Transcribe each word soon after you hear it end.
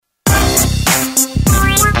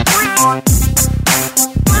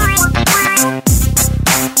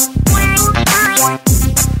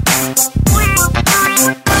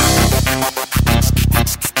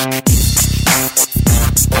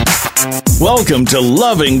Welcome to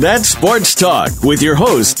Loving That Sports Talk with your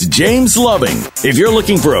host, James Loving. If you're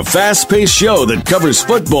looking for a fast-paced show that covers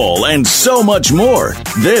football and so much more,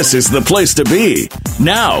 this is the place to be.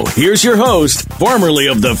 Now, here's your host, formerly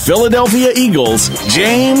of the Philadelphia Eagles,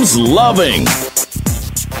 James Loving.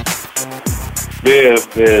 Yes.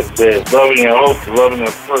 Loving your host, Loving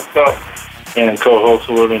That Sports Talk, and co-host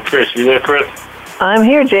Loving Chris. You there, Chris? I'm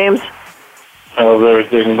here, James. How's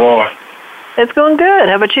everything going? It's going good.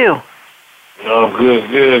 How about you? Oh,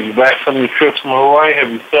 good. You back from your trip from Hawaii?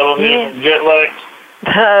 Have you settled in from jet lag?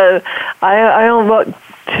 I don't know.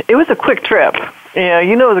 It was a quick trip. Yeah,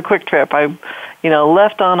 it was a quick trip. I,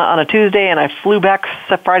 left on a Tuesday and I flew back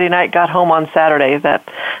Friday night, got home on Saturday.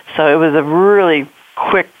 So it was a really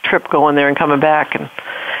quick trip going there and coming back. And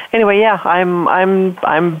anyway, yeah,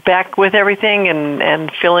 I'm back with everything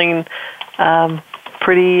and feeling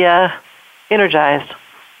pretty energized.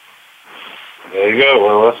 There you go.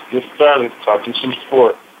 Well, let's get started talking some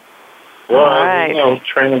sport. Well, all right.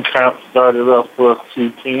 Training camp started up for a few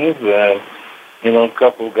teams, and a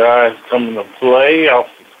couple of guys coming to play off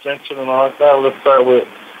suspension and all that. Let's start with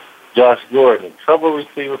Josh Gordon, trouble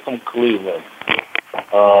receiver from Cleveland.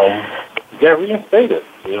 Got reinstated,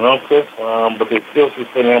 Chris, but they still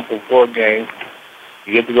suspend him for 4 games.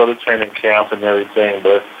 You get to go to training camp and everything,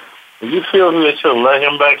 but do you feel they should have let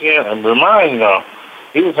him back in? And remind you,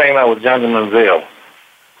 he was hanging out with Johnny Manziel.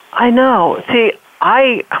 I know. See,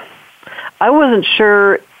 I wasn't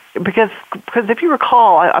sure because if you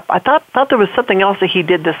recall, I thought there was something else that he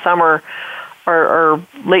did this summer or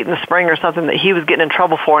late in the spring or something that he was getting in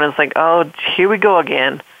trouble for, and it's like, oh, here we go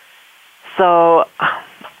again. So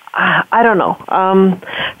I don't know.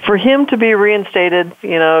 For him to be reinstated,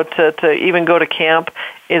 to even go to camp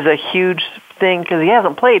is a huge thing because he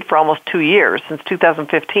hasn't played for almost 2 years, since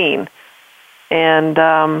 2015. And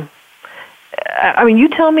I mean, you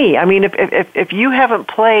tell me. I mean, if you haven't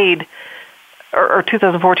played, or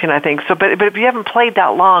 2014, I think. So, but if you haven't played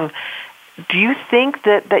that long, do you think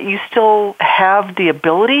that you still have the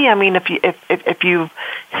ability? I mean, if you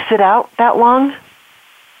sit out that long.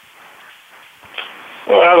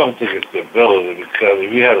 Well, I don't think it's the ability because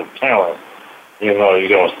if you have the talent, you're going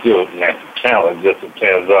to still match the talent. It just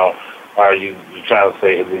depends on are you trying to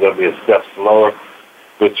say is it going to be a step slower?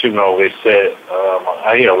 But, they said,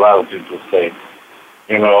 I hear a lot of people say,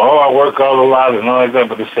 I work out a lot and all like that,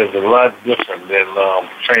 but they said it's a lot different than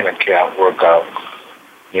training camp workout,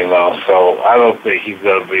 So I don't think he's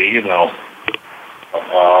going to be, as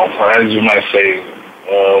you might say,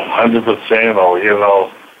 100% or,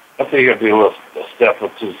 I think he'll be a step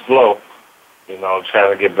or two slow,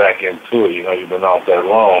 trying to get back into it. You've been off that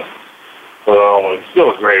long. But he's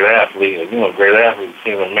still a great athlete. Great athletes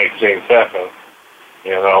seem to make things happen.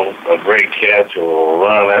 A great catch or a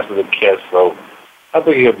run after the catch. So I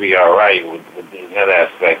think he'll be all right with that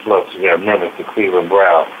aspect. Plus, you got to remember it's the Cleveland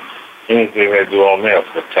Browns. Anything they do on there is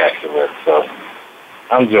spectacular. So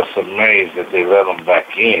I'm just amazed that they let him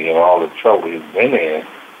back in, all the trouble he's been in.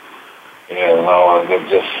 And I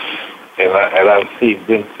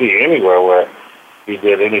didn't see anywhere where he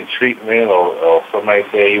did any treatment or somebody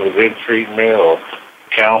said he was in treatment or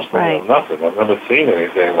counseling or nothing. I've never seen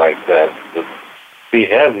anything like that. He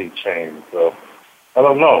hasn't changed, so I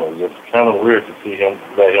don't know. It's just kind of weird to see him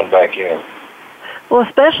let him back in. Well,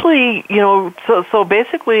 especially, so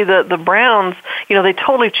basically the Browns, they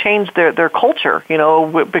totally changed their culture,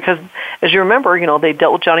 because as you remember, they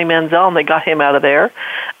dealt with Johnny Manziel and they got him out of there,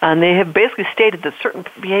 and they have basically stated that certain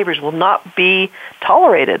behaviors will not be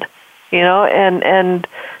tolerated, and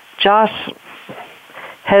Josh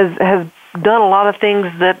has done a lot of things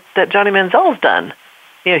that Johnny Manziel's done.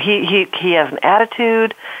 He has an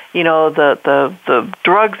attitude, the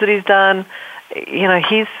drugs that he's done,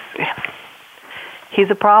 he's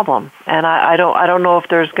a problem, and I don't know if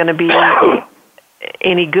there's going to be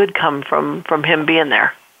any good come from him being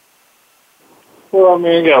there. Well, I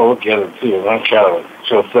mean, you got to look at it too. I'm kind of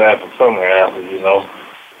so sad for some of the athletes,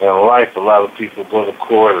 In life, a lot of people go to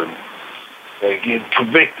court and they get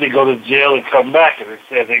convicted, go to jail, and come back, and they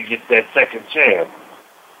say they get that second chance.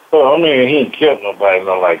 Well, I mean, he ain't killed nobody,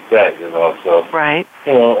 not like that, So right.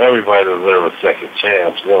 Everybody deserves a second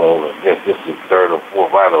chance. If this is third or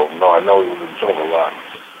fourth, I don't know. I know he was in trouble a lot,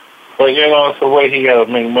 but it's the way he got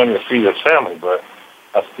to make money to feed his family. But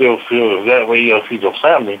I still feel if that way he got to feed your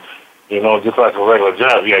family, just like a regular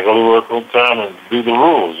job, you got to go to work on time and do the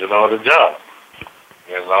rules, the job.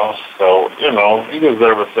 So he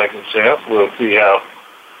deserves a second chance. We'll see how.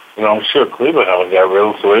 I'm sure Cleveland haven't got rid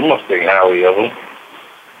of him, so they must think highly of him.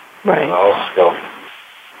 Right. So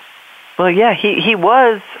Well, yeah, he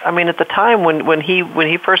was. I mean, at the time when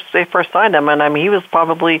they first signed him, and I mean, he was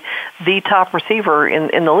probably the top receiver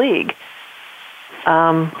in the league.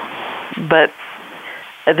 But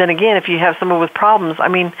then again, if you have someone with problems, I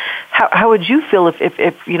mean, how would you feel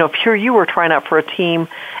if you know, if here you were trying out for a team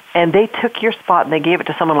and they took your spot and they gave it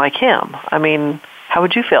to someone like him? I mean, how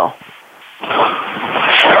would you feel?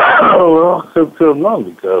 Oh, well, I feel none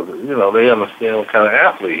because, you know, they understand what kind of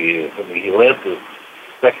athlete he is. I mean, he led the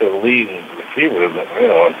second leading receiver, you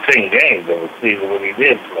know, in 10 games of the season when he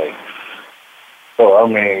did play. So, I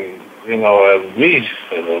mean, you know, as me,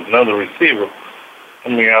 as another receiver, I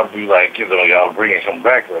mean, I'll be like, you know, y'all bringing him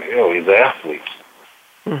back, like, yo, he's an athlete.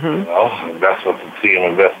 Mm-hmm. You know, and that's what the team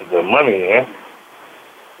invested their money in.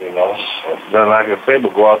 You know, so then I can say,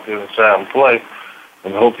 but go out there and try and play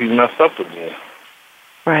and hope he mess up again.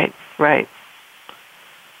 Right.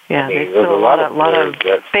 Yeah, I mean, they put a lot of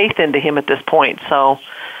that, faith into him at this point. So,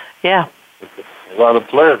 yeah. A lot of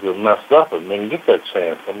players have messed up and didn't get that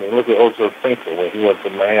chance. I mean, look at Ocho Cinco when he went to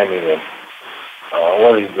Miami and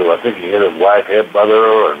what did he do? I think he hit his wife, head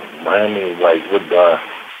butter, and Miami like would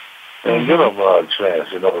didn't give him a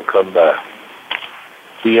chance, you know, to come back.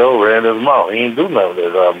 T.O. ran his mouth. He didn't do nothing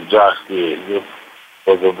that Josh did. He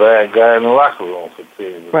was a bad guy in the locker room for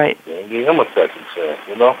teams. Right. They didn't give him a second chance,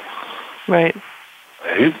 you know. Right.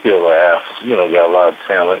 He's still you know, got a lot of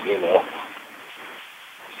talent, you know.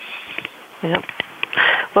 Yep.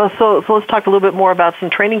 Well, so let's talk a little bit more about some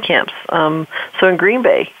training camps. So in Green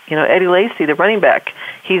Bay, you know, Eddie Lacy, the running back,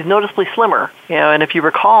 he's noticeably slimmer. You know, and if you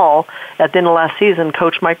recall, at the end of last season,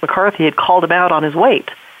 Coach Mike McCarthy had called him out on his weight.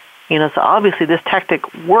 You know, so obviously this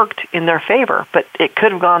tactic worked in their favor, but it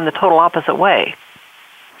could have gone the total opposite way.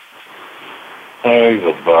 Oh, he's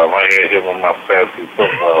a bum. I had him on my fantasy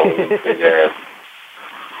football with his big ass.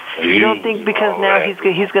 You don't think because now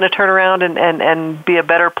he's going to turn around and be a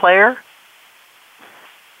better player?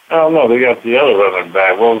 I don't know. They got the other running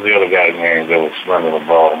back. What was the other guy's name that was running the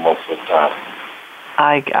ball most of the time?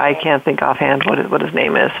 I can't think offhand what his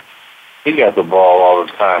name is. He got the ball all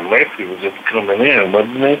the time. Lacy was just coming in,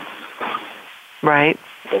 wasn't he? Right.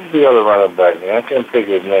 What's the other running back, man? I can't think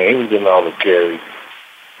of his name. He was getting all the carries.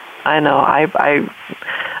 I know. I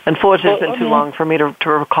unfortunately, it's been too long for me to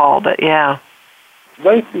recall, but yeah.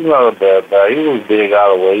 Lacy's not a bad guy. He was big,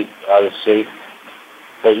 out of weight, out of shape.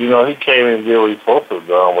 But, you know, he came in and did what he supposed to have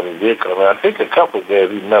done when he did come in. I think a couple of days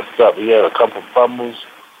he messed up. He had a couple fumbles.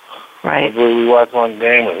 Right. We watched one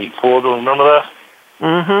game and he pulled them. Remember that?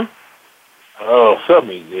 Mm-hmm. Oh,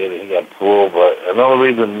 something he did and he got pulled. But another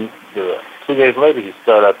reason, 2 days later he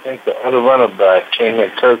started, I think the other running back came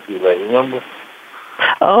in Turkey late. Remember?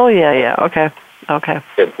 Oh, yeah. Okay.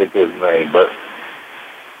 Can't think of his name, but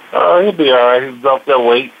he'll be all right. He's off that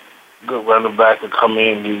weight. Good running back to come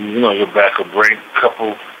in. You know, your back will break a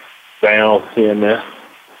couple downs here and there.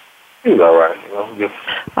 He's all right. You know,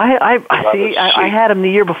 I had him the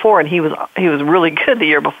year before, and he was really good the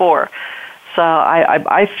year before. So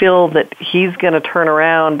I feel that he's going to turn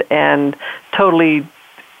around and totally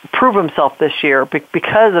prove himself this year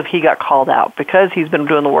because of he got called out, because he's been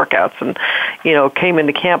doing the workouts and, you know, came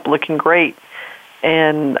into camp looking great.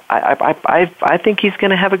 And I think he's going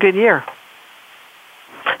to have a good year.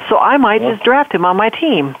 So I might just draft him on my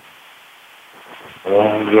team.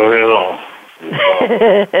 Well, go ahead on.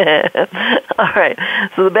 All right.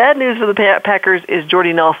 So the bad news for the Packers is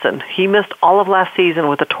Jordy Nelson. He missed all of last season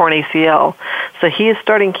with a torn ACL. So he is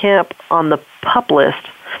starting camp on the PUP list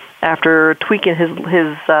after tweaking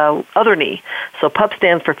his other knee. So PUP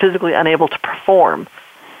stands for physically unable to perform.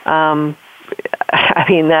 I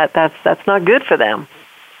mean, that's not good for them.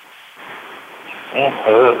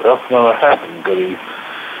 Well, that's going to happen because he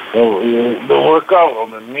don't work out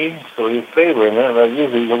on the knee, so he's favoring it. That's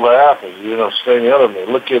usually what happens. You know, straighten the other knee.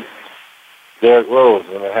 Look at Derrick Rose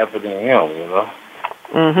when it happened to him, you know.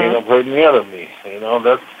 Mm-hmm. He ended up hurting the other knee. You know,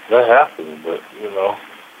 that happens, but, you know,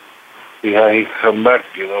 see how he come back,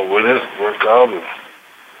 you know, with his workout. And,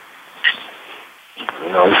 you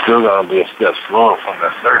know, he's still going to be a step slower from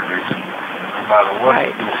that surgery, no matter what.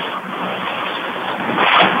 Right.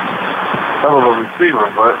 Hell of a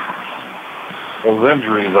receiver, but those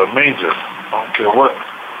injuries are major. I don't care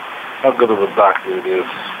how good of a doctor it is.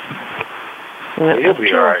 He'll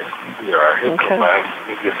be all right. He'll come back.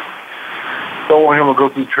 We just don't want him to go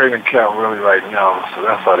through training camp really right now, so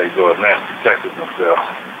that's how they do it. Now, protecting themselves.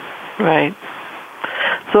 Right.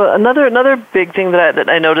 So another big thing that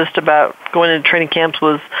I noticed about going into training camps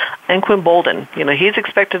was Anquan Boldin. You know, he's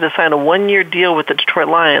expected to sign a 1-year deal with the Detroit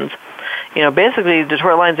Lions. You know, basically, the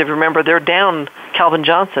Detroit Lions, if you remember, they're down Calvin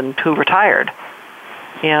Johnson, who retired.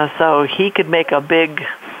 You know, so he could make a big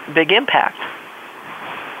impact.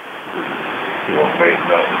 he won't make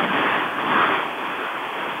nothing.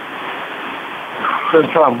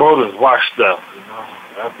 Tom Bowden's washed up, you know.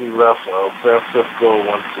 After he left, San Francisco,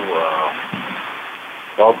 went to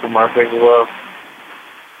Baltimore, I think it was.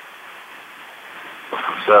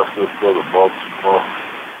 San Francisco to Baltimore.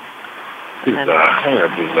 He's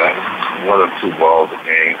gonna do that. 1 or 2 balls a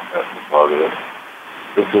game. That's about it.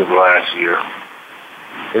 This is last year.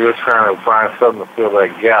 They were trying to find something to fill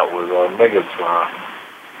that gap with Megatron,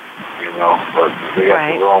 you know, but they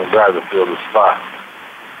got the wrong guy to fill the spot.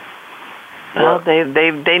 Well, they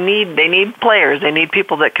need players. They need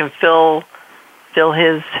people that can fill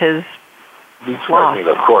his Detroit need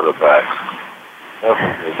a quarterback. That's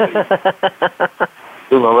what they need.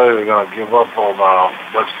 Sooner or later they're gonna give up on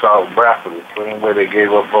what's called Bradford. The same way they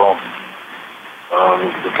gave up on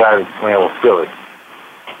the guy that's playing with Philly.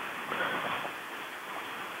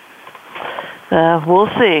 We'll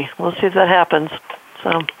see. We'll see if that happens. So.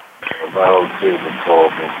 My whole team has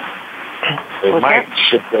told me. They might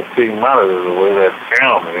ship that team out of there the way that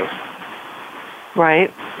town is.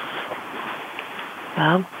 Right.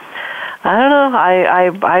 Well, I don't know.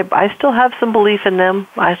 I still have some belief in them.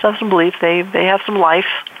 I still have some belief. They have some life.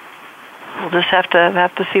 We'll just have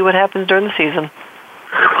to see what happens during the season.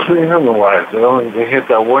 See, otherwise, they hit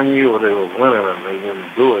that one year where they were winning and they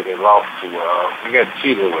didn't do it. They lost to they got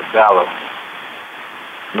cheated with Dallas.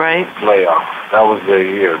 Right. Playoff. That was their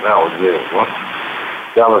year. That was it. Once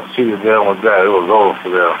Dallas cheated them with that, it was over for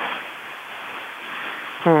them.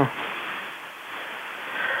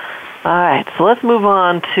 All right, so let's move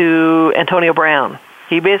on to Antonio Brown.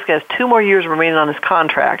 He basically has 2 more years remaining on his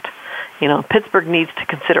contract. You know, Pittsburgh needs to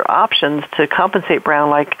consider options to compensate Brown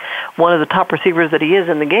like one of the top receivers that he is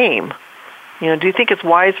in the game. You know, do you think it's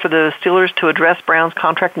wise for the Steelers to address Brown's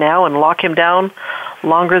contract now and lock him down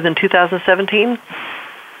longer than 2017?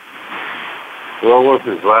 Well, what's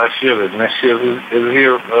his last year? The next year is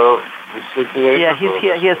here. Yeah,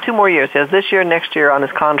 he has 2 more years. He has this year and next year on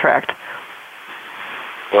his contract.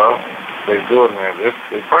 Well, they're doing that.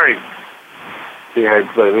 They probably see how he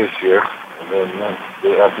play this year, and then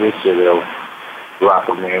after this year they'll lock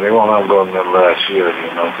him in. They won't let him go in there last year,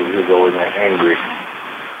 you know, because he'll go in there angry.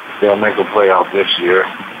 They'll make a play out this year.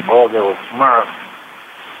 Or they were smart.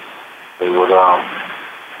 They would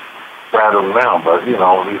bat him down, but you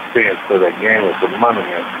know, these fans play that game with some money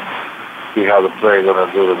and see how the player's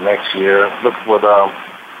gonna do the next year. Look what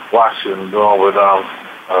Washington doing with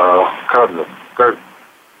Curtin.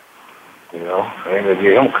 You know, they ain't gonna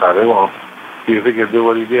get him cut. They won't see if he can do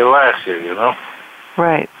what he did last year. You know.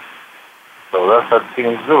 Right. So that's how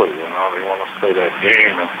teams do it. You know, they want to play that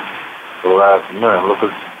game and the last minute. Look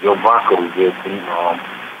at your Broncos did to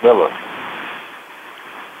Miller.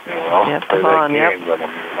 You know, play that game with him.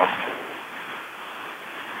 You know.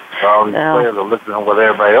 All these players are looking at what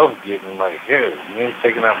everybody else is getting, like, here, you ain't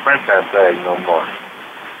taking that franchise tag no more.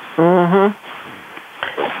 So,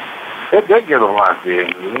 they get them locked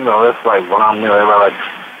in. You know, that's like when I'm there, everybody like,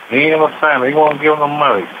 he ain't no time. They won't give them the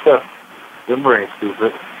money. Them brains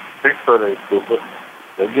stupid. They stupid.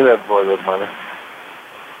 They give that boy the money.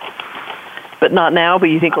 But not now, but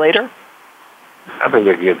you think later? I think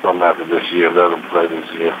they get something after this year. Let them play this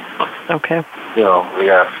year. Okay. You know, we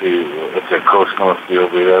got to see if their coach going to feel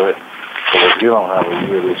good of it. But if you don't have a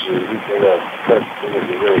year this year, you think that's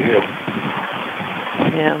really him.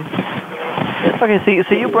 Yeah. Okay,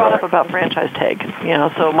 so you brought up about franchise tag. You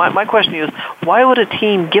know, so my question is, why would a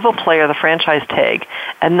team give a player the franchise tag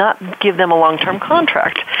and not give them a long-term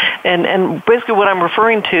contract? And basically what I'm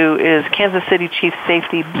referring to is Kansas City Chiefs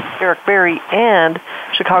safety Eric Berry and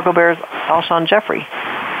Chicago Bears Alshon Jeffrey.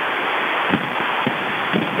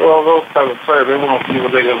 Well, those type of players, they want to see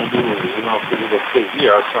what they're going to do with it. You know, because it's a big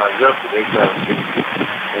year. Alshon Jeffrey, they got to see,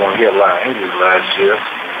 he had a lot of injuries last year.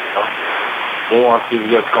 You know? They want to see if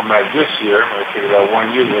he'll come back this year. They figure out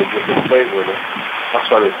 1 year they'll get to play with him. That's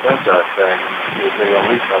why they franchise tag him. See if they're going to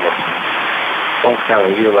at least have some kind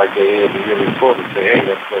of year like they had the year before to say, hey,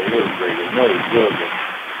 that player is great. They know he's good.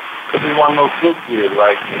 Because he won no fluke years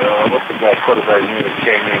like, what's the guy quarterback name that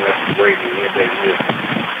came in after Brady in that year?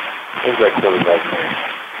 Who's that quarterback name?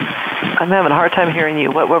 I'm having a hard time hearing you.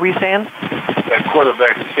 What were you saying? That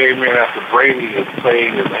quarterback that came in after Brady had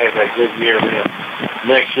played and had that good year, and then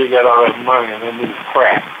next year got all that money and then he was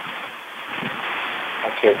crap. I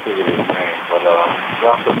can't figure his name, but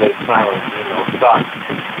that's what they signed, stock.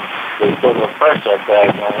 They put a franchise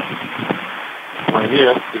tag on it. 1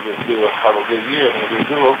 year, they just do have a good year, and if they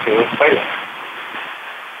do, okay, let's pay them.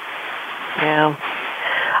 Yeah.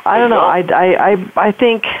 I don't know. I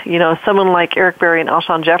think, someone like Eric Berry and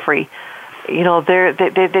Alshon Jeffrey,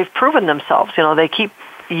 they've proven themselves. They keep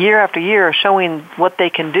year after year showing what they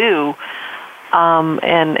can do.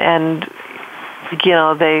 and you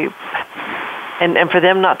know, and for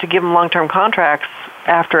them not to give them long-term contracts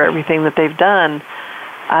after everything that they've done,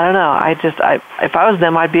 I don't know. If I was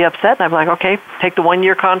them, I'd be upset, and I'd be like, okay, take the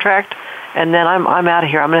 1-year contract, and then I'm out of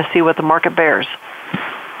here. I'm going to see what the market bears.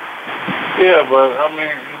 Yeah, but I mean,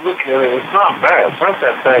 you look at it, it's not bad.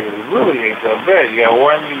 Sunset package really ain't that bad. You got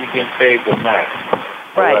 1 year, you get paid the max.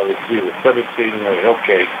 Right. It's either 17 million.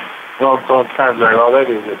 Okay, long-term contract, all that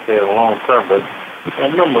is paid long term. But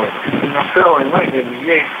remember, NFL and like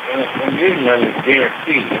NBA money is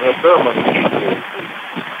guaranteed. NFL money is guaranteed.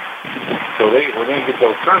 So when they get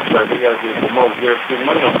those contracts, they got to get the most guaranteed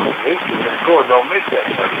money on them. They don't make that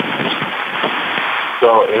money.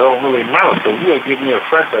 So it don't really matter. So you gotta give me a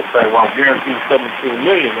franchise tag while I'm guaranteed $17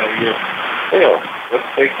 million that year. Hell, let's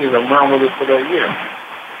take you and run with it for that year.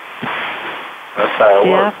 That's how it works.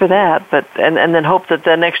 Yeah, for that, but and then hope that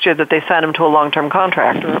the next year that they sign him to a long-term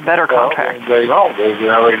contract or a better contract. They don't. They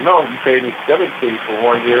already know you paid me $17 for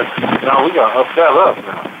 1 year. Now we gotta up that up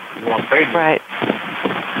now. You want to pay me? Right.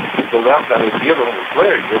 So that's how they give them the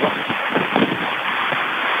player, you know.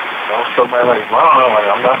 Somebody like Ron, like,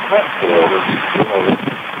 I'm not paying for this. You know,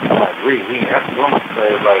 I'm like, he has to go and say,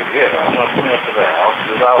 like, yeah, I'm not paying for that. I'll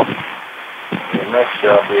sit out. And next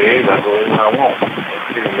year I'll be able to go in when I want. The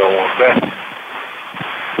team don't want that.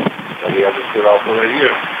 So he has to sit out for a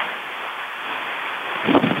year.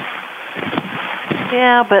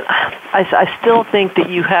 Yeah, but I still think that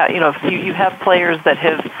you have, you know, if you have players that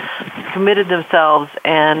have committed themselves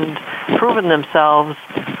and proven themselves,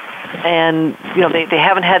 and you know they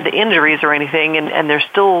haven't had the injuries or anything, and they're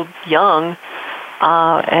still young,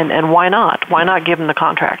 and why not? Why not give them the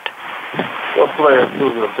contract? What players do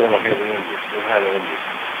that they don't have injuries? They had injuries.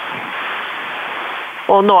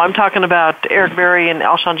 Well, no, I'm talking about Eric Berry and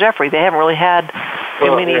Alshon Jeffrey. They haven't really had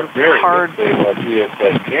many hard. They like he had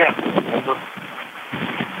that camp, remember?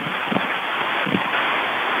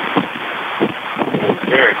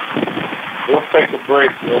 Eric, we'll take a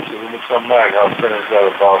break. When we come back, I'll finish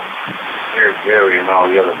that about Eric Berry and all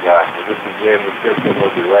the other guys. This is James Gibson.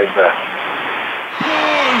 We'll be right back.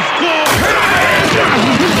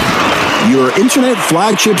 Your internet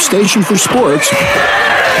flagship station for sports.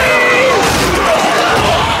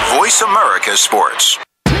 Voice America Sports.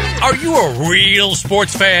 Are you a real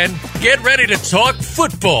sports fan? Get ready to talk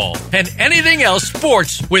football and anything else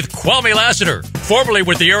sports with Kwame Lassiter. Formerly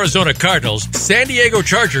with the Arizona Cardinals, San Diego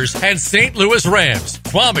Chargers, and St. Louis Rams,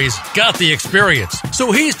 Kwame's got the experience,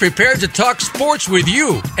 so he's prepared to talk sports with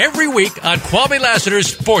you every week on Kwame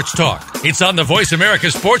Lassiter's Sports Talk. It's on the Voice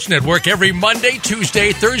America Sports Network every Monday,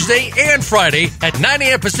 Tuesday, Thursday, and Friday at 9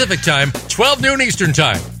 a.m. Pacific Time, 12 noon Eastern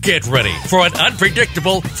Time. Get ready for an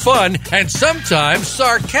unpredictable, fun, and sometimes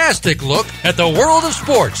sarcastic look at the world of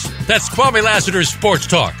sports. That's Kwame Lassiter's Sports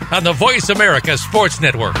Talk on the Voice America Sports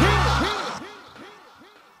Network.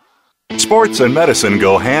 Sports and medicine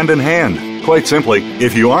go hand in hand. Quite simply,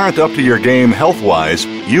 if you aren't up to your game health-wise,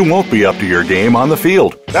 you won't be up to your game on the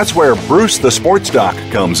field. That's where Bruce the Sports Doc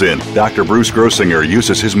comes in. Dr. Bruce Grossinger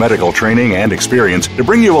uses his medical training and experience to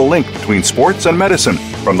bring you a link between sports and medicine,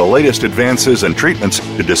 from the latest advances and treatments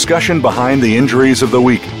to discussion behind the injuries of the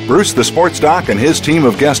week. Bruce the Sports Doc and his team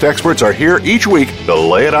of guest experts are here each week to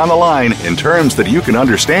lay it on the line in terms that you can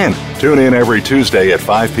understand. Tune in every Tuesday at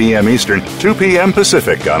 5 p.m. Eastern, 2 p.m.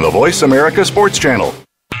 Pacific on the Voice America Sports Channel.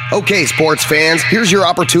 Okay, sports fans, here's your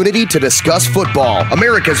opportunity to discuss football,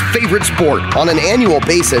 America's favorite sport. On an annual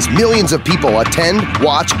basis, millions of people attend,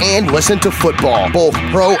 watch, and listen to football, both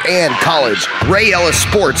pro and college. Ray Ellis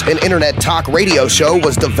Sports, an internet talk radio show,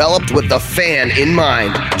 was developed with the fan in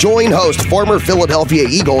mind. Join host, former Philadelphia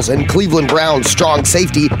Eagles and Cleveland Browns strong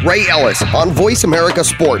safety Ray Ellis on Voice America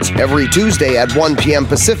Sports every Tuesday at 1 p.m.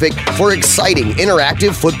 Pacific for exciting,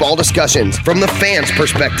 interactive football discussions from the fans'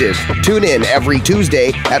 perspective. Tune in every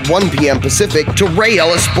Tuesday at 1 p.m. Pacific to Ray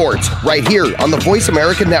Ellis Sports, right here on the Voice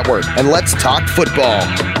America Network. And let's talk football.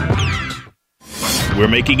 We're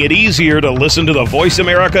making it easier to listen to the Voice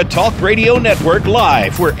America Talk Radio Network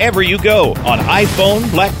live wherever you go on iPhone,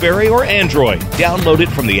 BlackBerry, or Android. Download it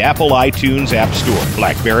from the Apple iTunes App Store,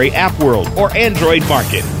 BlackBerry App World, or Android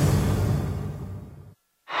Market.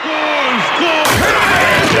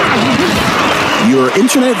 Your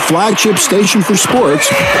internet flagship station for sports.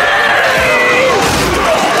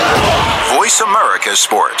 Voice America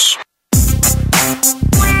Sports.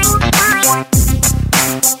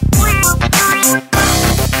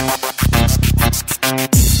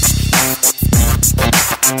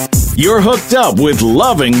 You're hooked up with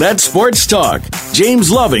Loving That Sports Talk. James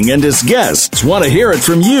Loving and his guests want to hear it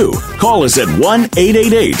from you. Call us at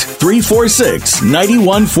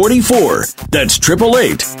 1-888-346-9144. That's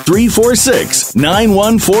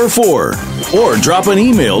 888-346-9144. Or drop an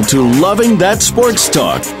email to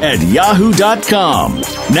lovingthatsportstalk@yahoo.com.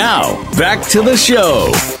 Now, back to the show.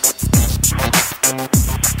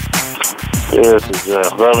 This is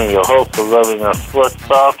Loving, your host of Loving That Sports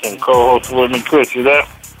Talk, and co-host with me, Chris. You there?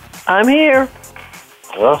 I'm here.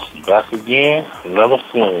 Well, back again, another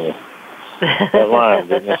swing. That line,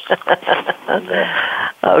 didn't it?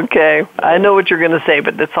 Okay, I know what you're going to say,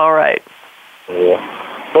 but it's all right. Yeah.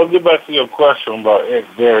 So get back to your question about Eric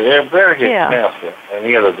Berry. Eric Berry had cancer, and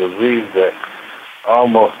he had a disease that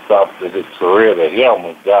almost stopped his career, that he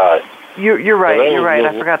almost died. You're right, you're right.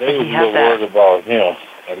 I forgot that he had that. They were worried about him.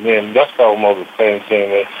 And then that's almost the same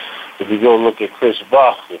thing that if you go look at Chris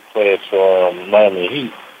Bosh, the player for Miami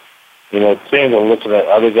Heat, you know, teams are looking at,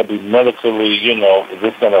 are they going to be medically, you know, is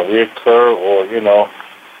this going to reoccur or, you know,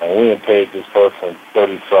 and we have paid this person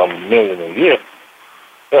 $30-some million a year.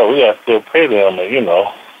 Yeah, we got to still pay them, you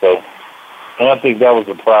know. So, and I think that was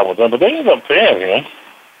the problem with them. But they ended up paying him.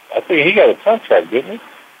 I think he got a contract, didn't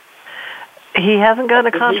he? He hasn't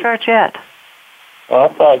gotten a contract yet. I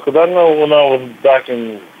thought, because I know when I was back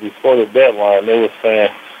before the deadline, they were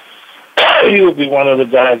saying he would be one of the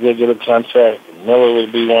guys that get a contract. Miller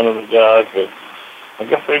would be one of the guys, but I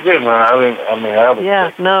guess they did, man.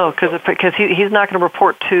 Because he's not going to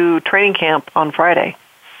report to training camp on Friday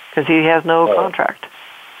because he has no contract.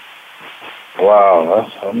 Wow,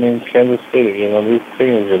 Kansas City, you know, these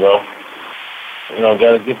teams, you know,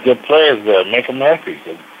 got to get good players there, make them happy.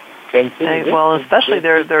 Well, especially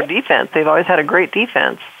their defense. They've always had a great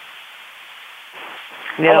defense.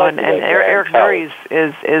 You know, and Eric Berry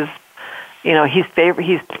is you know, he's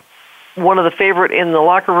one of the favorite in the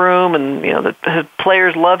locker room, and you know the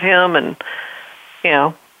players love him, and you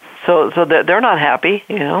know, so they're not happy,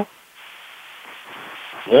 you know.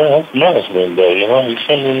 Yeah, that's management there, you know. You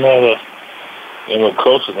shouldn't know the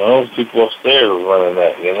coach and all those people upstairs running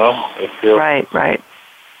that, you know. Right.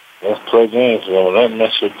 Let's play games. You know, when that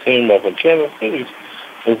mess your team up in Kansas City,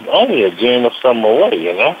 it's only a game or something away,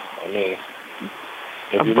 you know. I mean,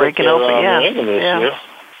 if you breaking open, year,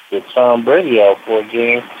 with Tom Brady out for a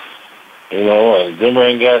game, you know, and Denver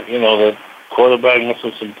ain't got, you know, the quarterback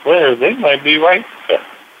missing some players, they might be right there.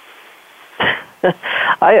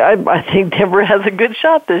 I think Denver has a good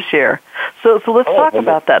shot this year. So let's talk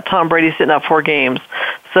about that. Tom Brady sitting out 4 games.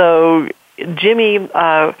 So Jimmy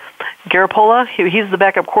Garoppolo, he's the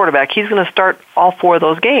backup quarterback. He's going to start all 4 of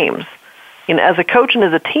those games. You know, as a coach and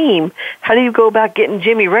as a team, how do you go about getting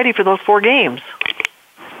Jimmy ready for those 4 games?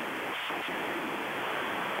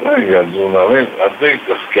 What you got to do now? I think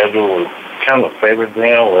the schedule was kind of favored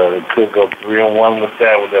them, where they could go 3-1 with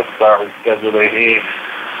that sorry schedule they had.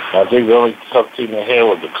 I think the only tough team they had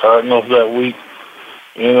was the Cardinals that week.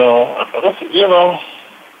 You know,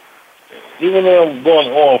 even them going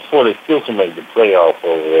 0-4, they still can make the playoff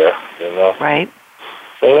over there, you know. Right.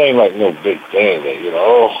 So it ain't like no big thing that,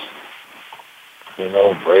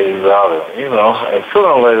 Brady's out, and sooner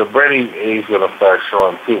or later, Brady is going to start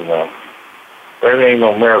showing too now. Brady ain't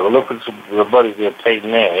no miracle. Look at the buddies there,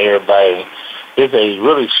 Peyton and everybody. His age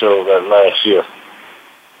really showed that last year.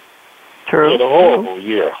 True. He had a horrible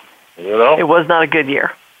year, you know. It was not a good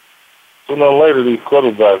year. Sooner or later, these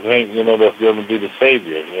quarterbacks ain't, that's going to be the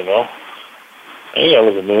savior, you know. And you got to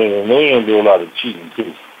look at New England. New England do a lot of cheating,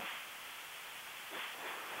 too.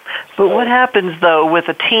 But what happens, though, with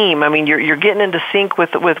a team? I mean, you're getting into sync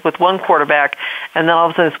with one quarterback, and then all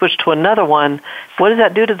of a sudden switch to another one. What does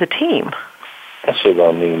that do to the team? That shit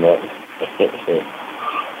don't mean nothing.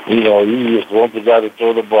 You just want the guy to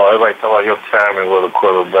throw the ball. Everybody talk about your timing with a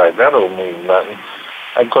quarterback. That don't mean nothing.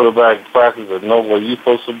 That quarterback practice to know where you're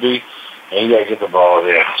supposed to be, and you got to get the ball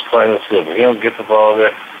there. It's plain and simple. He don't get the ball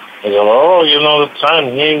there, and you're like, the time,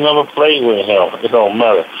 he ain't never played with him. It don't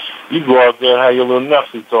matter. You go out there and have your little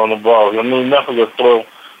nephew throwing the ball. Your little nephew will throw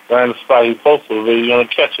right in the spot he's supposed to be. You're going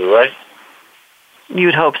to catch it, right?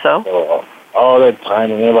 You'd hope so. All that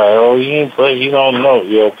time, and everybody, he ain't play, he don't know.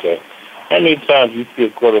 Yeah, okay. How many times you see a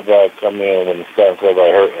quarterback come in when the starting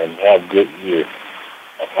quarterback hurt and have good years?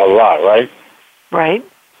 A lot, right? Right.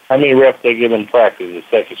 How many reps they get in practice the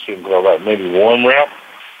second string quarterback? Maybe 1 rep?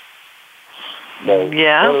 No.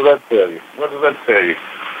 Yeah. What does that tell you?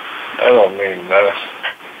 That don't mean nothing.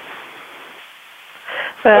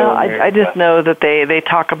 Well, I just know that they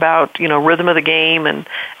talk about, rhythm of the game and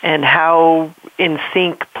how in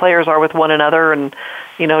sync players are with one another, and,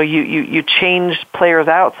 you change players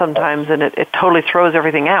out sometimes and it totally throws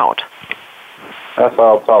everything out. That's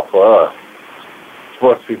all talk for us.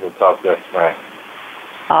 Sports people talk that smack.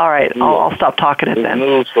 All right, I'll stop talking it then. It's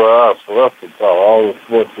news for us to talk. All the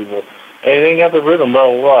sports people. Hey, they ain't got the rhythm, blah,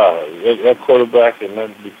 blah, blah. That quarterback and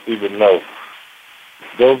then receiver know.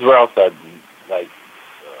 Those routes are like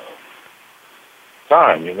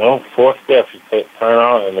time, you know. 4 steps, you turn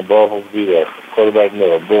out and the ball will be there. Quarterback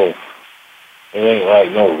middle, boom. It ain't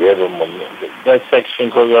like no rhythm. That section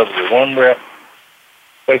quarterback get 1 rep.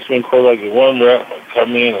 Section quarterback get 1 rep,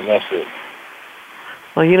 come in, and that's it.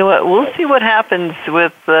 Well, you know what? We'll see what happens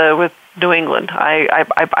with New England.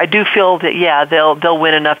 I do feel that they'll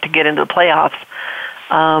win enough to get into the playoffs.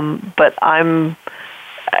 But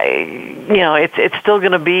it's still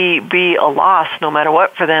going to be a loss no matter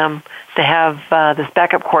what for them to have this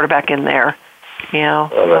backup quarterback in there. You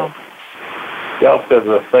know. Y'all said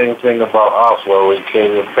the same thing about Oswald when he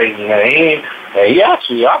came to Peyton Manning, and he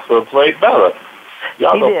actually also played better.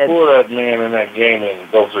 Y'all don't pull that man in that game,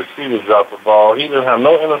 and those receivers dropped the ball. He didn't have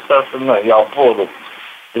no interception, nothing. Y'all pulled him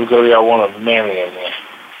because y'all wanted Manning in there.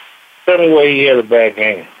 Tell me where he had a bad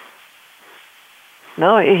game.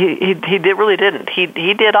 No, he really didn't. He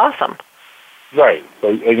did awesome. Right. So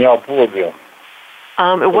and y'all pulled him.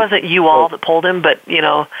 It wasn't you all that pulled him, but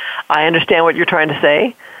I understand what you're trying to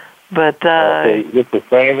say. But it's the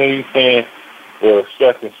same thing you're saying. Well,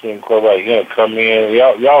 second string quarterback, he's gonna come in.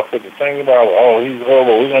 Y'all said the thing about, he's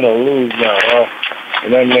horrible. We're gonna lose now,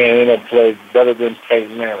 and that man ended up playing better than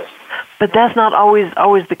Peyton Manning. But that's not always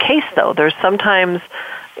the case, though. There's sometimes,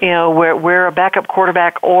 where a backup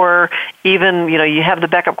quarterback, or even you have the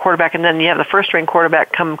backup quarterback, and then you have the first string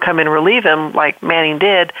quarterback come in and relieve him, like Manning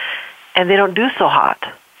did, and they don't do so hot.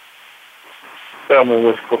 Tell me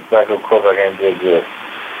which backup quarterback ain't did good.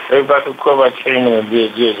 Every backup quarterback came in and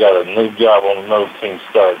did good, got a new job on another team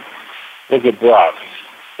starting. Look at Brock.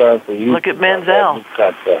 Look at Manziel.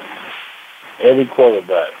 Every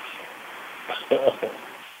quarterback.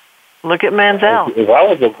 Look at Manziel. If I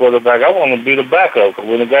was a quarterback, I want to be the backup. Because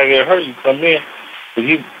when the guy gets hurt, you come in.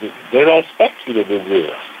 They don't expect you to do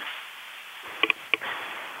good.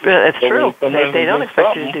 It's true. They don't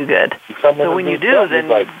expect you to do good. So when you do,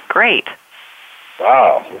 then great.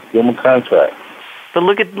 Wow, let's give him a contract. But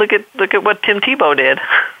look at what Tim Tebow did.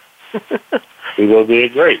 Tebow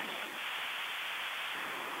did great.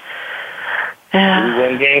 He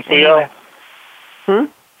won games for y'all.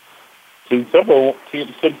 Tim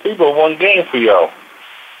Tebow won games for y'all.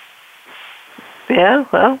 Yeah,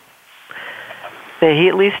 well, he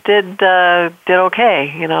at least did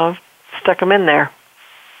okay. Stuck him in there.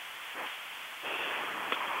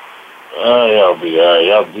 Y'all be all right.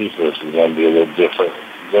 Y'all defense is gonna be a little different.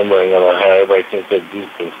 Denver ain't gonna have everybody think their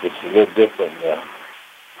defense, but it's a little different now.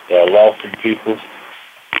 They lost some people.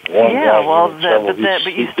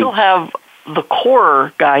 But you still have the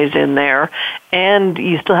core guys in there, and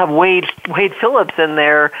you still have Wade Phillips in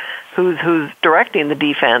there, who's directing the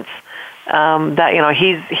defense.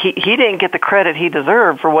 He didn't get the credit he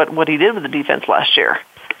deserved for what he did with the defense last year.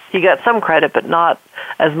 He got some credit, but not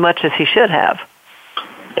as much as he should have.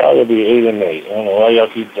 Y'all will be 8-8. I don't know why y'all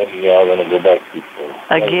keep thinking y'all going to go back to people.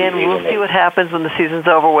 Again, we'll see what happens when the season's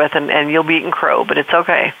over with, and you'll be eating crow, but it's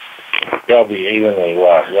okay. Y'all be 8-8.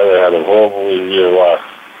 Why? Y'all had a horrible year. Why?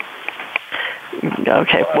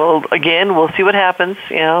 Okay. Well, again, we'll see what happens.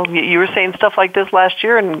 You were saying stuff like this last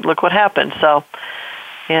year, and look what happened. So,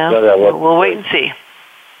 we'll wait and see.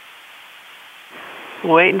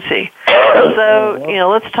 Wait and see. So,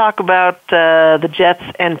 let's talk about the Jets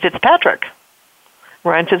and Fitzpatrick.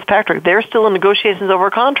 Ryan Fitzpatrick, they're still in negotiations over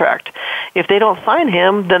a contract. If they don't sign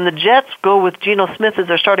him, then the Jets go with Geno Smith as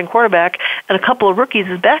their starting quarterback and a couple of rookies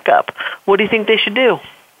as backup. What do you think they should do?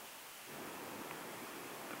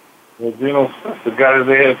 Well, Geno Smith's the guy that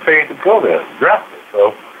they had paid to go there, drafted.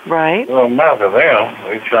 So, right. It don't matter to them.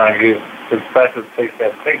 They try and get Fitzpatrick to take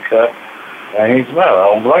that pay cut, and he's not. I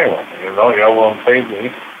don't blame him. Y'all won't pay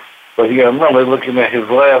me. But you got to remember, looking at his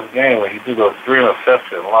last game where he threw those 3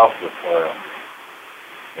 interceptions and lost it for him.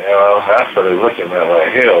 That's what they're looking at.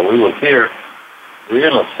 Like, hell, we was here. 3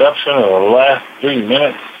 interception in the last 3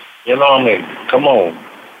 minutes. Come on.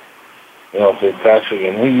 Fitzpatrick,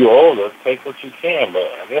 and when you're older, take what you can. But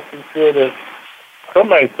I guess he feel that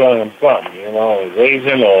somebody's telling him something, his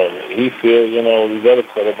agent, or he feel, these other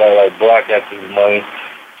quarterbacks like Brock got this money.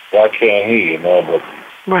 Why can't he, But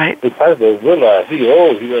right. Fitzpatrick realize he's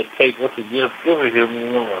old. He got to take what the gift given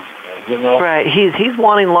him, Right. He's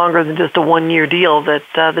wanting longer than just a 1-year deal that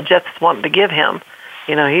the Jets wanting to give him.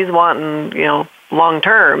 He's wanting, long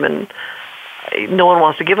term, and no one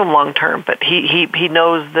wants to give him long term. But he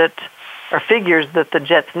knows that, or figures that the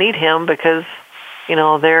Jets need him because,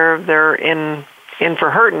 they're in in for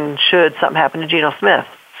hurting should something happen to Geno Smith.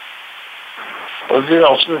 Well,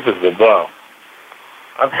 Geno Smith is the bomb.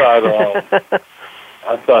 I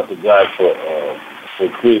thought the guy for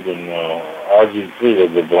Cleveland, RG3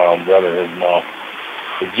 was the bomb, brother, his mom.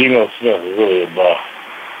 But Geno Smith is really a bomb.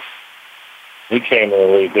 He came in the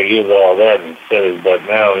league, he was all that and said his butt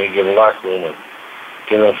down, and he get in the locker room and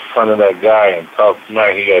get in front of that guy and talk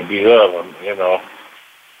smack. He got beat up, and, you know,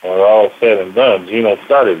 when all said and done, Geno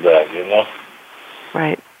started that, you know.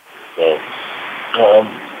 Right. So,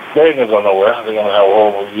 they ain't going nowhere. They're going to have a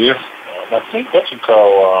horrible year. I think what you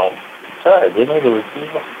call, didn't he, the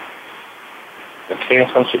receiver? That came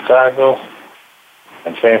from Chicago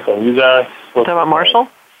and came from you guys. Talking about Marshall?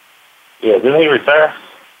 Yeah, didn't he retire?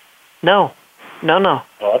 No.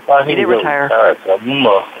 Oh, I thought he didn't retire. I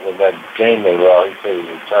remember with that game they lost, he said he was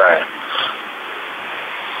retiring.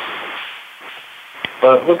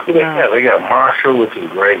 But look who they got. They got Marshall, which is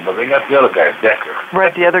great, but they got the other guy, Decker.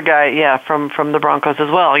 Right, the other guy, yeah, from the Broncos as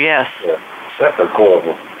well, yes. Yeah, that's a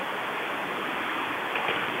horrible.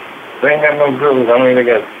 They ain't got no good. I mean, they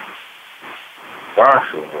got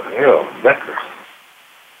Marshall, but hell, Decker.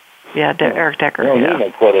 Yeah, Eric Decker. They don't need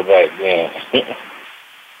no quarterback,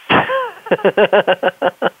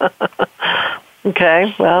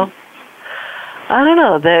 Okay, well, I don't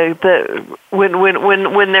know. When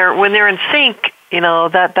they're in sync, you know,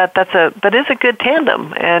 that is a good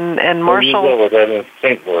tandem. And Marshall. You go with that in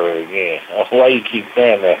sync word again. Why you keep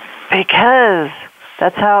saying that? Because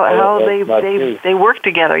that's how they work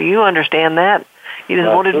together. You understand that? You just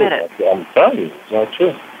won't admit it. I'm telling you, it's not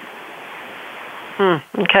true.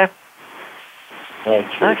 Okay.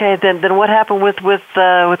 Okay, then what happened with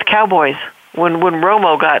Cowboys when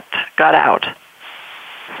Romo got out?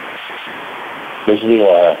 This is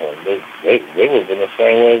what happened. They was in the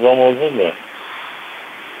same way Romo was in there.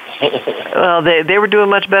 Well, they were doing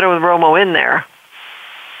much better with Romo in there.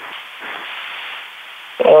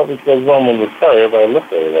 Well, because Romo was tired, everybody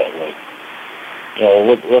looked at it that way. You know,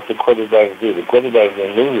 what the quarterbacks do. The quarterbacks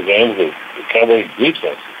didn't lose the game because the Cowboys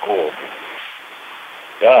defense is horrible.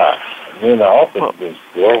 God, I mean, the offense is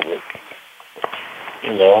horrible.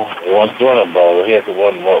 You know, one throwing ball, he had the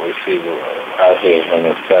one more receiver out here on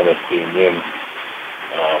his fantasy, and then,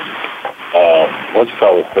 what you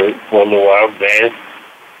call it, for a little while, bad.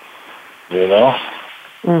 You know?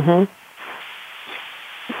 Mm-hmm.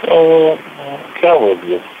 So, Cowboys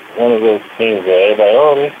is one of those teams that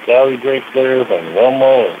everybody, these Cowboys great players, and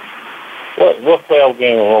Romo, and what playoff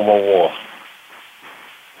game Romo won?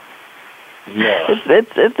 Yeah.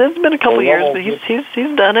 It's been a couple of years, but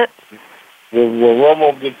he's done it. Will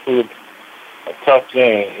Romo get to a tough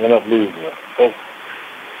game and end up losing it?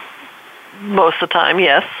 Most of the time,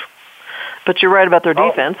 yes. But you're right about their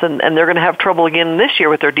defense, and they're going to have trouble again this year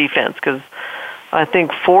with their defense because I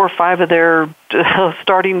think 4 or 5 of their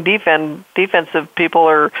starting defensive people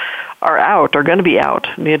are out, are going to be out,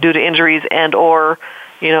 you know, due to injuries and or,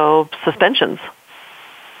 you know, suspensions.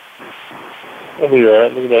 They'll be all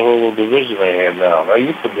right. Look at that whole division they had now. That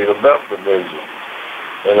used to be the best division.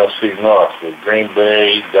 NFC North with Green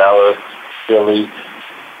Bay, Dallas, Philly,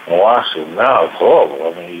 and Washington. Now it's horrible.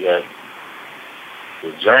 I mean, you got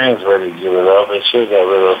the Giants ready to give it up. They should have got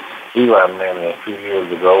rid of Eli Manning a few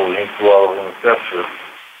years ago when he threw all of interceptions.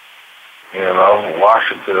 You know,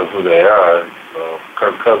 Washington is who they are.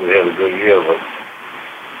 Kirk Cousins had a good year, but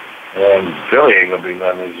and Philly ain't gonna be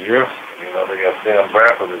nothing this year. You know, they got Sam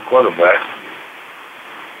Bradford as quarterback.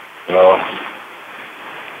 You know.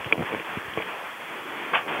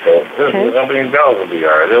 I mean, Dallas will be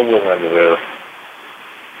all right. They'll win under there.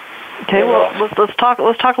 Okay, well, let's talk a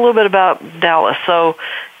little bit about Dallas. So,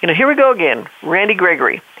 you know, here we go again. Randy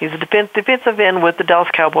Gregory. He's a defensive end with the Dallas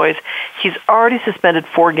Cowboys. He's already suspended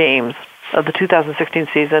 4 games of the 2016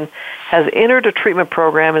 season, has entered a treatment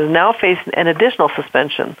program, and is now facing an additional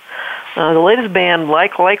suspension. The latest ban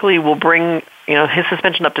likely will bring, you know, his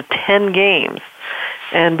suspension up to 10 games.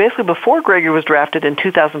 And basically, before Gregory was drafted in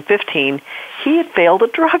 2015, he had failed a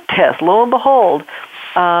drug test. Lo and behold,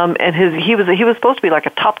 and he was supposed to be like a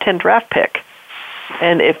top 10 draft pick,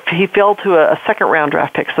 and if he fell to a second round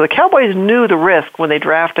draft pick. So the Cowboys knew the risk when they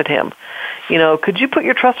drafted him. You know, could you put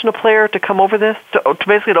your trust in a player to come over this, to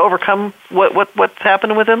basically to overcome what's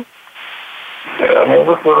happened with him? Yeah, I mean,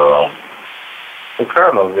 look what the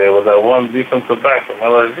Cardinals did with that one defensive back from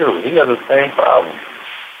LSU. He had the same problem.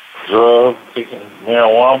 Drugs, taking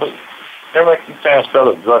marijuana, but everybody keeps saying it's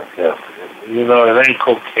a drug test. You know, it ain't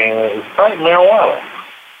cocaine. It's like marijuana.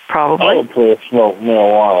 Probably. I would play smoke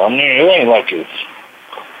marijuana. I mean, it ain't like it's,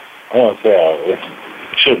 I want to say it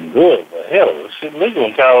shouldn't do it, but hell, it's legal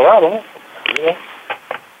in Colorado. You know?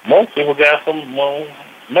 Most people got some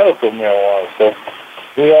medical marijuana. So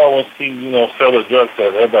we always see, fellow drug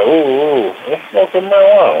testers. Everybody, ooh, let's smoke some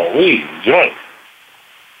marijuana, weed, joint.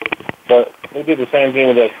 But we did the same thing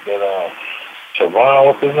with that Chavon,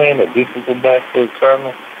 what's his name, the defensive back for the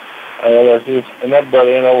Cardinals. And that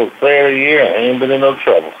brother, was player of the year and ain't been in no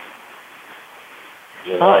trouble.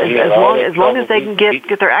 As long as they can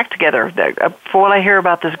get their act together. For what I hear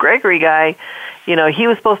about this Gregory guy, he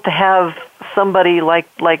was supposed to have somebody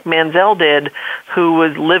like Manziel did, who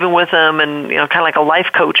was living with him and kind of like a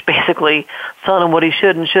life coach, basically telling him what he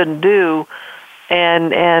should and shouldn't do.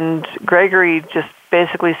 And Gregory just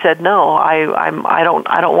basically said, no, I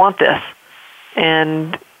don't want this,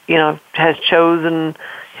 and has chosen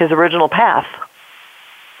his original path.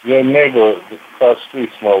 Your neighbor across the street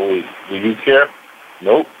smoke weed. Do you care?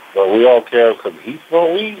 Nope. But we all care because he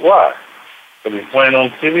smoke weed. Why? Because he's playing on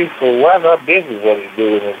TV. So why not business what he's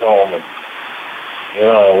doing in his home?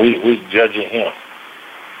 And we judging him.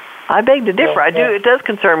 I beg to differ. It does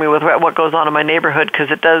concern me with what goes on in my neighborhood, because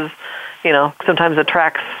it does, sometimes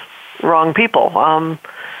attracts wrong people. So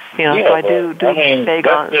I do beg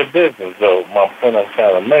on. That's their business, though. My point I'm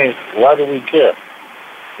trying to make. Why do we care?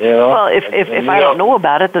 Well, if I don't know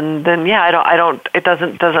about it, then yeah, I don't. It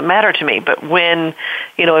doesn't matter to me. But when,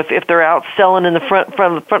 if they're out selling in the front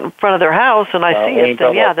of their house and I see it,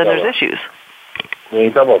 then yeah, then there's issues. We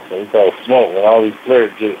ain't talking about smoke. We talk about smoke. When all these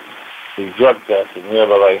players get these drug tests, and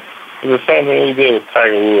it's the same thing we did with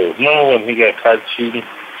Tiger Woods. Remember when he got caught cheating?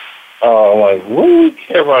 What do we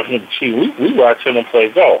care about him cheating? We watch him play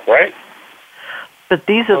golf, right? But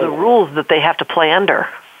these are the rules that they have to play under.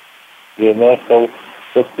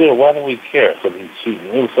 So still, why do we care? Because he's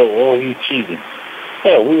cheating. We say, he's cheating.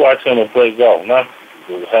 Yeah, we watch him play golf, not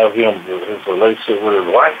to have him, his relationship with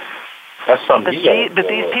his wife. That's something But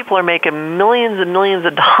these people are making millions and millions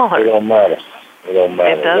of dollars. It don't matter. It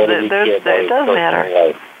does matter.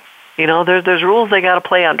 Life? There's rules they got to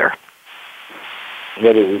play under.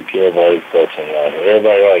 What do we care about his personal life?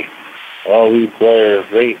 Everybody all these players,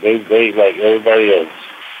 they like everybody else.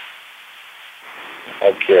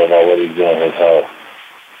 I care about what he's doing in his house.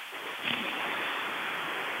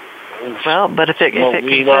 Well, but if it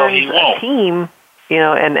concerns a team,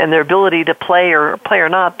 and their ability to play or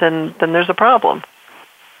not, then there's a problem.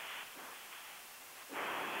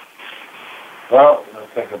 Well,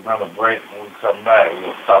 let's take another break. When we come back,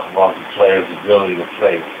 we'll talk about the players' ability to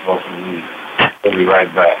play. We'll be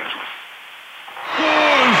right back.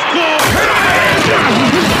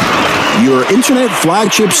 Your internet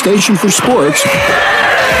flagship station for sports.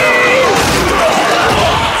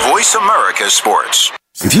 Voice America Sports.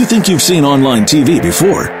 If you think you've seen online TV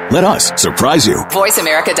before, let us surprise you.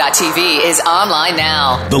 VoiceAmerica.tv is online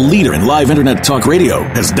now. The leader in live internet talk radio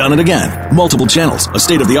has done it again. Multiple channels, a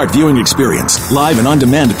state-of-the-art viewing experience, live and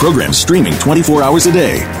on-demand programs streaming 24 hours a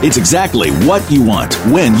day. It's exactly what you want,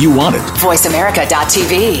 when you want it.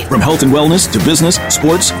 VoiceAmerica.tv. From health and wellness to business,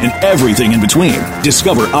 sports, and everything in between.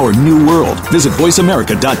 Discover our new world. Visit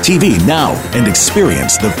VoiceAmerica.tv now and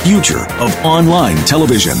experience the future of online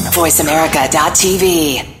television.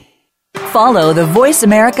 VoiceAmerica.tv. Follow the Voice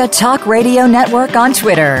America Talk Radio Network on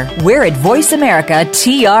Twitter. We're at Voice America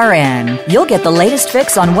TRN. You'll get the latest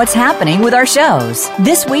fix on what's happening with our shows,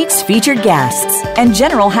 this week's featured guests, and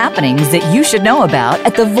general happenings that you should know about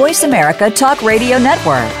at the Voice America Talk Radio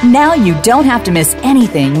Network. Now you don't have to miss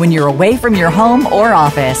anything when you're away from your home or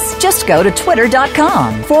office. Just go to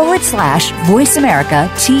twitter.com/Voice America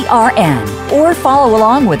TRN or follow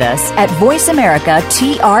along with us at Voice America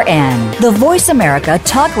TRN, the Voice America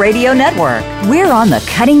Talk Radio Network. We're on the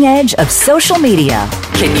cutting edge of social media.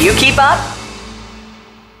 Can you keep up?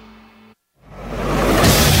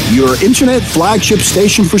 Your internet flagship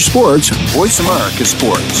station for sports. Voice America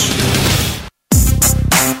Sports.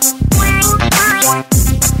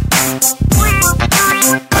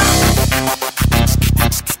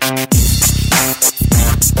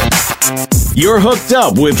 You're hooked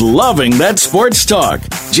up with Loving That Sports Talk.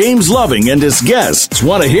 James Loving and his guests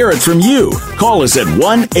want to hear it from you. Call us at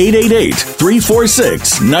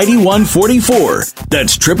 1-888-346-9144.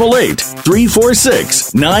 That's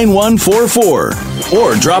 888-346-9144.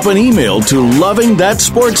 Or drop an email to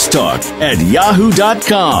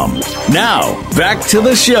lovingthatsportstalk@yahoo.com. Now, back to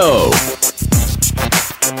the show.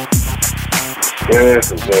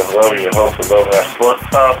 This is James Loving, your host of Loving That Sports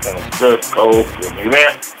Talk, and it's Chris Cole. You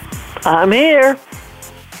there? I'm here.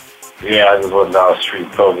 Yeah, I just went down the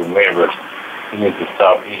street, told the neighbor he needs to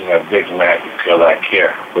stop eating that Big Mac because I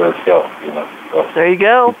care for his health, So there you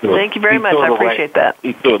go. Thank you very much. I appreciate that.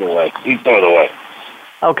 He threw it away.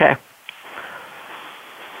 Okay.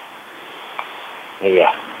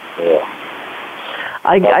 Yeah.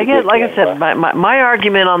 I get, like I said, my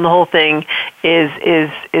argument on the whole thing is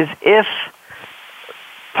if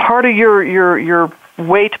part of your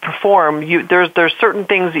way to perform, there's certain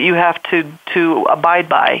things that you have to abide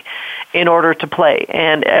by in order to play,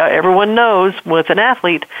 and everyone knows with an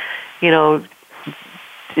athlete, you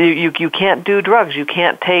can't do drugs, you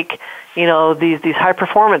can't take these high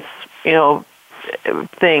performance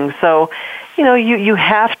things, so you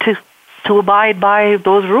have to abide by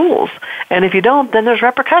those rules, and if you don't, then there's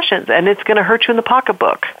repercussions, and it's going to hurt you in the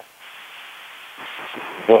pocketbook.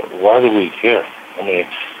 But why do we care? I mean,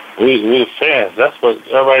 we're the fans. That's what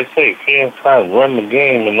everybody say. Fans trying to run the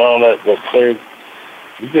game and all that. But players,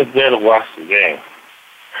 you just there to watch the game.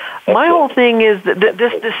 My whole thing is that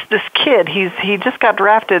this kid, he just got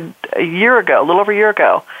drafted a little over a year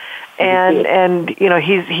ago, and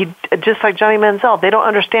he just like Johnny Manziel. They don't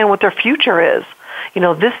understand what their future is.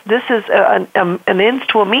 This is an ends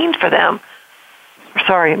to a means for them.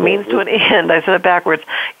 Sorry, it means to an end. I said it backwards.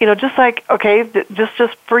 Just like, okay,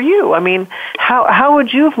 just for you. I mean, how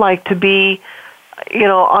would you have liked to be,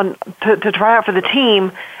 to try out for the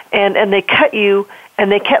team, and they cut you, and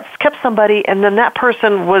they kept somebody, and then that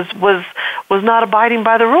person was not abiding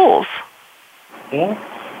by the rules. Yeah,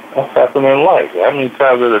 that's happening in life. How many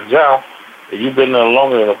times at a job, if you've been there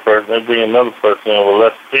longer than a person, they bring another person in with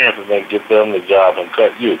less experience, and they get them the job and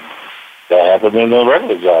cut you. That happened in a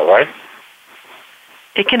regular job, right?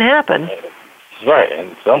 It can happen. Right,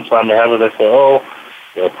 and sometimes they have it, they say, oh,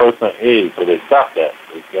 you're a person of age, so they stop that.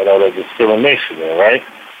 They got all that discrimination there, right?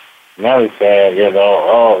 Now they're saying,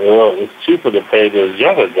 it's cheaper to pay this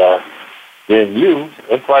younger guy than you.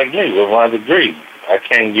 It's like me with my degree. I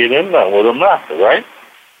can't get in there with a master, right?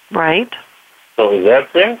 Right. So is that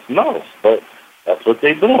fair? No, but that's what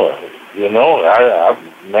they're doing.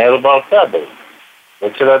 I'm mad about that, but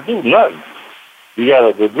what should I do? Nothing. You got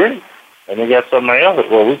a degree. And they got something else.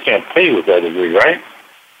 Well, we can't pay with that degree, right?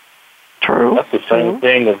 True. That's the same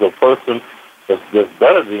thing as a person that's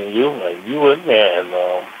better than you, and you in there, and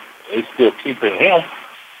they still keeping him.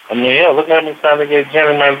 I mean, look how many times they gave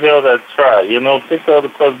Johnny Manziel that try. 6 other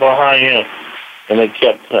players behind him, and they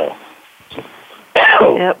kept him.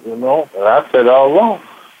 Yep. And I said all along,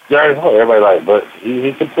 Johnny, everybody like, but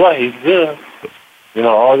he can play. He's good.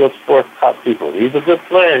 All your sports top people. He's a good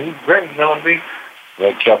player. He's great. He's going to be.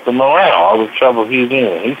 They kept him around. All the trouble he's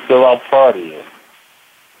in. He's still out partying.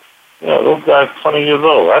 Those guys 20 years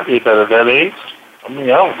old. I did that at that age. I mean,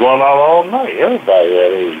 I was going out all night. Everybody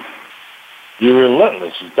that age. You're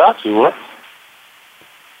relentless. You thought you were.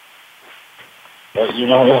 But, it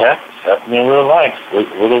happens in real life with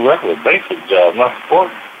a regular basic job, not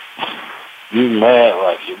sports. You mad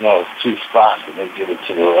like, it's 2 spots and they give it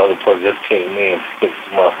to the other person just came in 6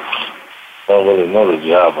 months. Don't really know the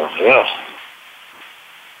job. But,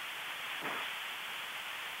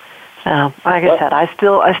 like I said, I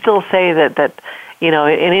still say that in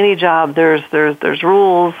any job there's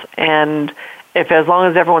rules, and as long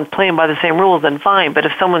as everyone's playing by the same rules, then fine. But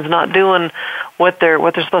if someone's not doing what they're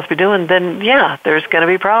supposed to be doing, then there's going to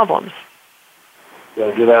be problems.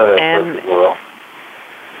 Gotta get out of that perfect world.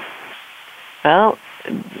 Well,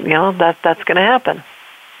 that's going to happen.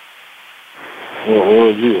 What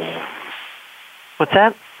world you in? What's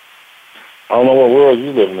that? I don't know what world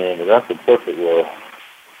you live in, but that's the perfect world.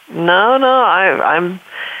 No, I'm.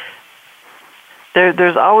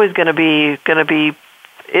 There's always going to be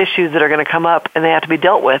issues that are going to come up, and they have to be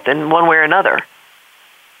dealt with in one way or another.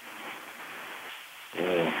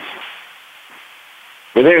 Yeah.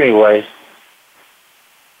 But anyway,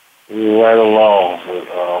 we're right along with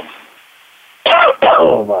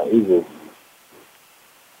my Eagles.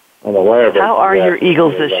 How are your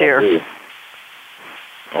Eagles this year?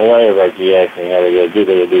 I'm worried about the acting. How they're going to do.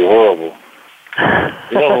 They're going to do horrible.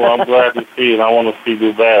 I'm glad to see it. I want to see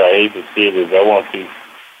do bad. I hate to see it. I want to see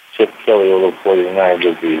Chip Kelly over 49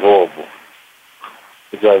 just be horrible.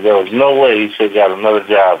 Because there was no way he should have got another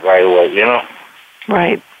job right away,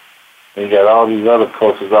 Right. And you got all these other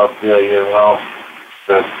coaches out there,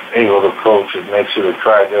 that's able to coach and make sure to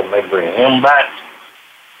try them. They bring him back.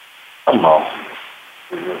 Come on.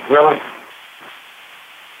 Really?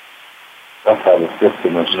 That's how the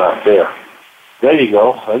system is not fair. There you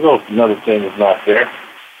go. There's another thing that's not fair.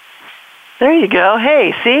 There you go.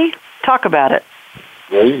 Hey, see? Talk about it.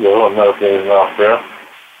 There you go. Another thing that's not fair.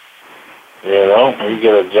 You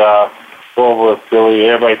get a job, go over to Philly,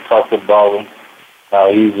 everybody talks about him,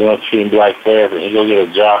 how he's treating black players, and he go get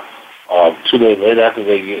a job 2 days later after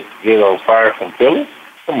they get on fire from Philly?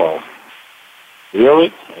 Come on.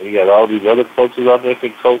 Really? You got all these other coaches out there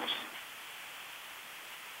that coach.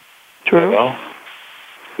 True.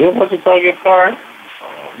 You know what you try to get fired?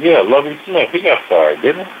 Lovie Smith. He got fired,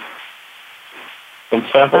 didn't he? From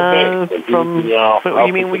Tampa Bay.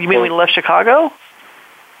 You mean when he left Chicago?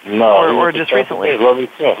 No, or just recently. Lovie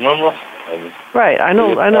Smith, remember? Right, I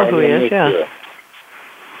know who he is. Yeah. Year.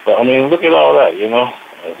 But I mean, look at all that.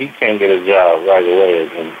 He can't get a job right away.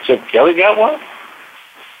 And Chip Kelly got one.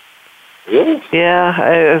 Really?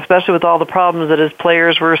 Yeah, especially with all the problems that his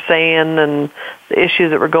players were saying and the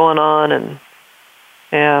issues that were going on, and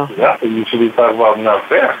yeah. That's what you should be talking about. Not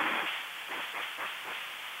fair.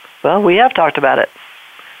 Well, we have talked about it.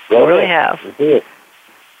 We really have. We did.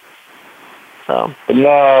 So. But now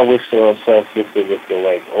I wish San Francisco gets to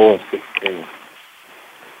like 0-16.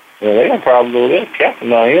 They got problems over there. Captain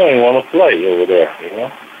now, he don't even want to play over there.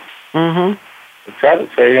 Mm-hmm. They tried to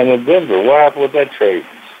trade him to Denver. What happened with that trade?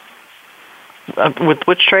 With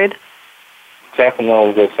which trade? Captain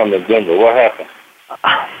was something to Denver. What happened?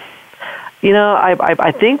 I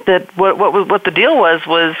think that what the deal was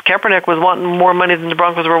Kaepernick was wanting more money than the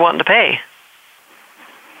Broncos were wanting to pay.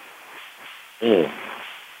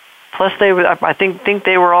 Plus, I think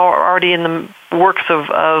they were already in the works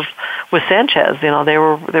of with Sanchez. They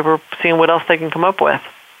were seeing what else they can come up with.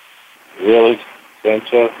 Really,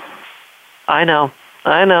 Sanchez? I know.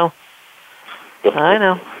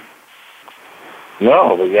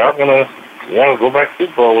 No, but y'all gonna go back to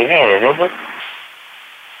football with him. Remember?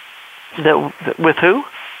 With who?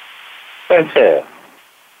 Sanchez.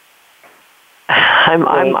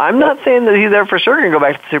 I'm not saying that he's there for sure going to go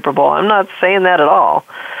back to the Super Bowl. I'm not saying that at all.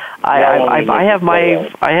 I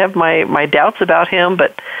have my doubts about him,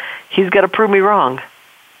 but he's got to prove me wrong.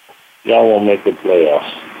 Y'all won't make the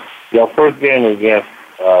playoffs. Your first game is against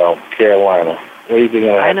Carolina. What do you think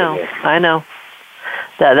gonna happen? I know.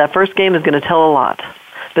 That first game is going to tell a lot.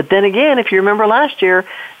 But then again, if you remember last year,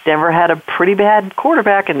 Denver had a pretty bad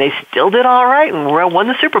quarterback, and they still did all right and won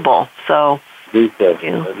the Super Bowl. So defense,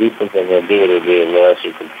 the defense ain't gonna do what it did last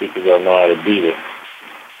year because people don't know how to beat it.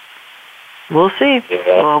 We'll see.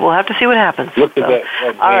 Yeah. Well, we'll have to see what happens. Look at that.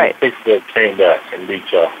 All right. Pittsburgh came back and beat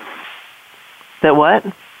y'all. That what?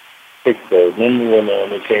 Pittsburgh. Remember when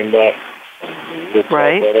they came back?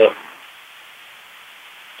 Right. That up?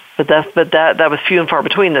 But that was few and far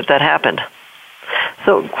between that happened.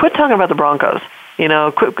 So quit talking about the Broncos.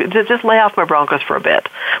 Just lay off my Broncos for a bit.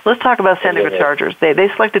 Let's talk about San Diego Chargers. They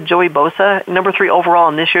selected Joey Bosa, number 3 overall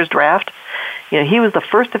in this year's draft. He was the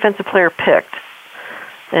first defensive player picked.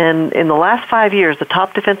 And in the last 5 years, the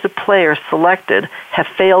top defensive players selected have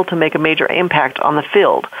failed to make a major impact on the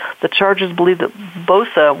field. The Chargers believe that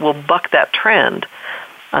Bosa will buck that trend.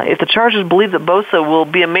 If the Chargers believe that Bosa will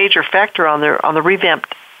be a major factor on the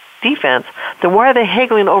revamped defense, then why are they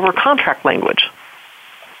haggling over contract language?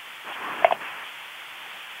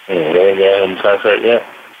 They ain't got him contract yet?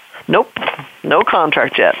 Nope, no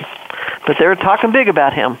contract yet. But they're talking big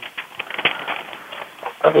about him.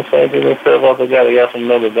 That's the same thing they said about the guy that got from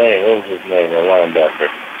Notre Dame. What was his name? A linebacker.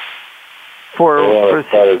 They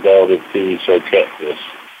started all this TV show Catfish.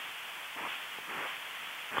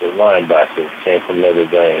 The linebacker came from Notre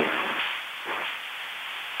Dame.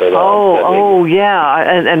 Oh, yeah,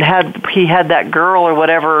 and he had that girl or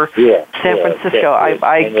whatever. Yeah, San Francisco.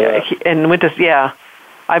 And went to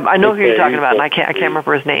I know who you're talking about, and I can't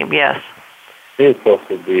remember his name. Yes. He's supposed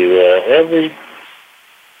to be there.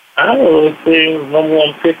 I don't know, see, number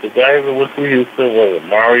 1 pick, the guy that went to Houston, was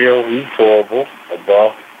Mario? He's horrible.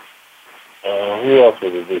 Who else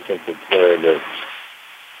was a defensive player that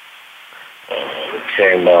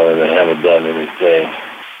came out and they haven't done anything?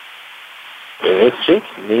 It's true.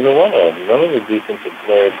 Neither one of them. None of the defensive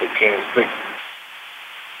players that came pick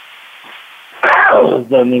has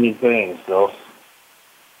done anything, so.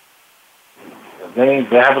 They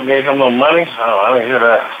haven't gave him no money? I didn't hear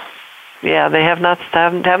that. Yeah, they haven't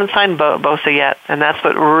signed Bosa yet, and that's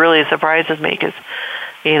what really surprises me because,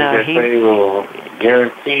 Did they say they will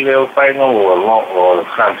guarantee they'll sign him or a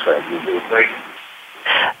contract? Did they say?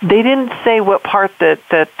 They didn't say what part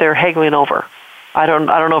that they're haggling over. I don't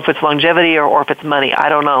know if it's longevity or if it's money. I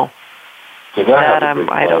don't know. I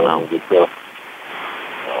don't know. Because,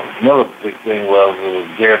 another big thing was it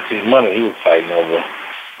was guaranteed money he was fighting over.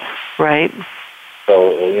 Right.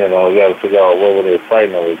 So, you got to figure out what were they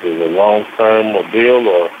fighting over. Is it a long-term deal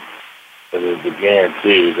or is it the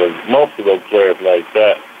guarantee? Because most of those players like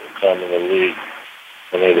that come in the league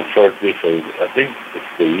when they're the first defense. I think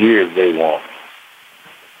it's the years they want.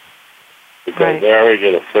 Because they already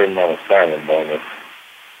get a certain amount of signing bonus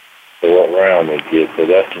for what round they get, so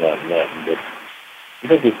that's not nothing. But I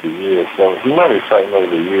think it's the years. So he might be fighting over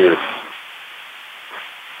the years.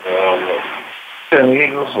 San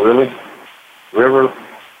Diego, really? Rivers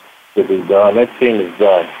to be done. That team is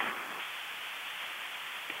done.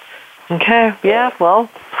 Okay. Yeah. Well,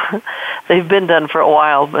 they've been done for a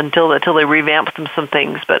while until they revamped some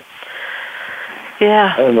things. But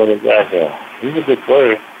yeah. I didn't know the guy here. He's a good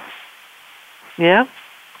player. Yeah.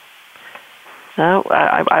 No,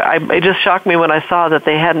 it just shocked me when I saw that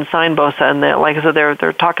they hadn't signed Bosa, and like I said,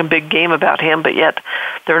 they're talking big game about him, but yet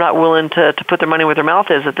they're not willing to put their money where their mouth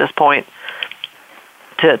is at this point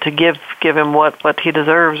to give him what he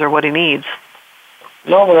deserves or what he needs.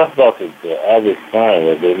 No, but I thought that the average time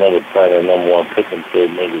that they never tried a number one pick until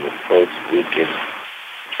maybe the first weekend.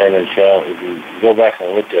 And then if you go back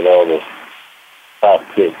and look at all the top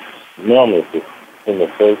picks, normally it's in the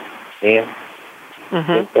first 10.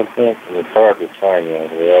 Mm-hmm. And it's hard to find them.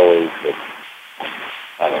 They always,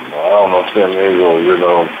 I don't know, San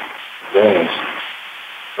Diego, things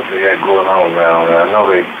what they got going on now. And I know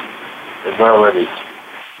they've already,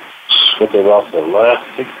 but they lost the last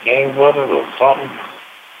 6 games, was it, or something?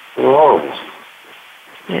 They were horrible.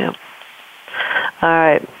 Yeah. All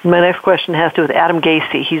right. My next question has to do with Adam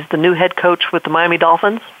Gase. He's the new head coach with the Miami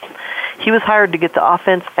Dolphins. He was hired to get the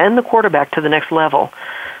offense and the quarterback to the next level.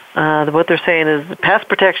 What they're saying is pass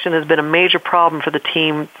protection has been a major problem for the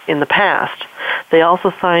team in the past. They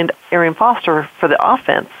also signed Arian Foster for the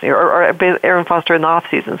offense, or Arian Foster in the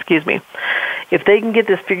offseason, excuse me. If they can get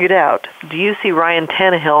this figured out, do you see Ryan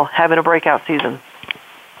Tannehill having a breakout season?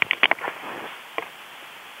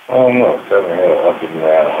 I don't know. Tannehill, up and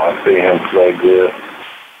down. I see him play good.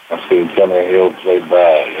 I see Tannehill play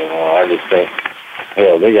bad. I just think,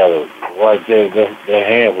 they got to wipe their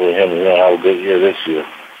hands with him and have a good year this year.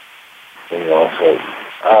 So I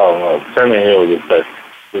don't know. Tannehill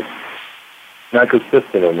is not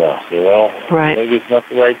consistent enough, Right. Maybe it's not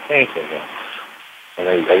the right thing for him. And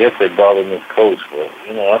I guess they brought in this coach, but I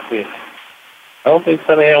don't think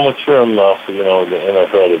Tannehill mature enough for the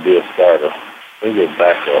NFL to be a starter. He get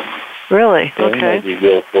back up. Really? So okay. He might be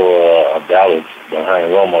good for Dallas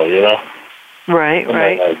behind Romo, Right. Something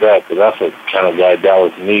right. like that, because that's what kind of guy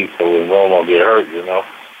Dallas needs. So when Romo get hurt,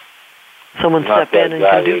 Someone step in and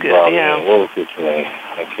can do good. Yeah. What was his name?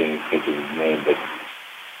 I can't think of his name, but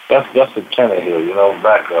that's the Tannehill,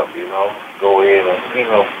 back up, go in and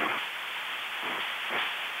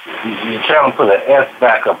you try to put an S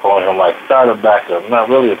backup on him, like starter backup, not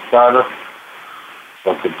really a starter,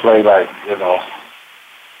 but to play like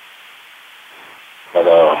But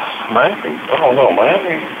Miami, I don't know,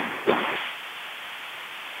 Miami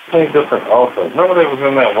playing different offense. Remember they was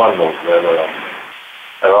in that one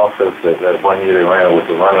that offense that 1 year they ran with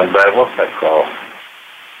the running back. What's that called?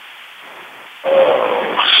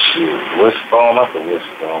 Wishbone, not the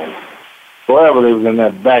Wishbone. Whatever, they was in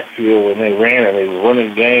that backfield when they ran and they was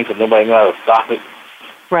winning games and nobody knew how to stop it.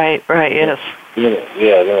 Right, yes.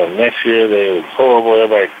 Yeah, then next year they was horrible,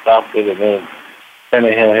 everybody stopped it, and then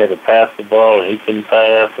Tannehill had to pass the ball and he couldn't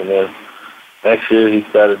pass, and then next year he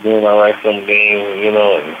started doing all right some games, and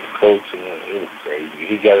the coach, and it was crazy.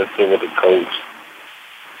 He got into it with the coach.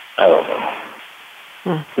 I don't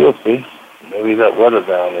know. We'll see. Maybe that weather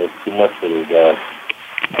down there is too much for these guys.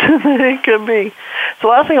 It could be. So the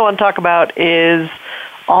last thing I want to talk about is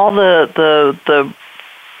all the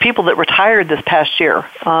people that retired this past year.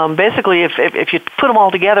 Basically, if you put them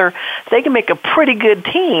all together, they can make a pretty good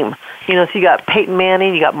team. So you got Peyton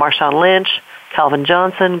Manning, you got Marshawn Lynch, Calvin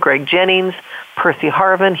Johnson, Greg Jennings, Percy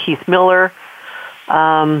Harvin, Heath Miller.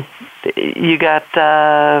 You got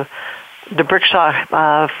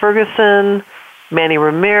DeBrickshaw Ferguson, Manny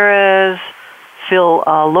Ramirez, Phil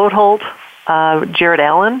Lodeholt, Jared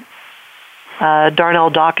Allen, Darnell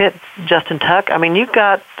Dockett, Justin Tuck. I mean, you've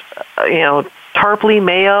got, Tarpley,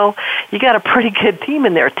 Mayo. You got a pretty good team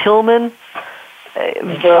in there. Tillman. A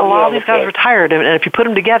lot of these guys retired, and if you put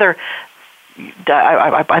them together,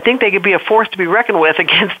 I think they could be a force to be reckoned with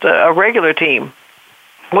against a regular team.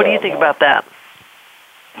 What do you think about that?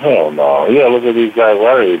 Hell no. Yeah, look at these guys.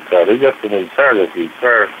 Why they retired? They got some retired.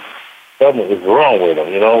 Something is wrong with them.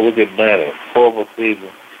 Look at Manning. Horrible season.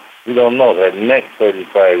 You don't know. That neck surgery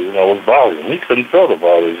was bothering him. He couldn't throw the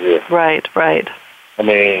ball this year. Right. I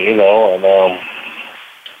mean, and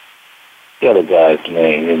the other guy's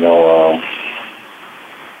name, now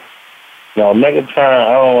Megatron,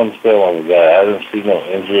 I don't understand one guy. I didn't see no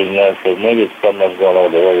injuries and that, so maybe it's something that's going on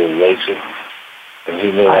with the organization. And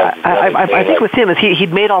he knew I think with him is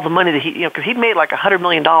he'd made all the money that because he'd made like $100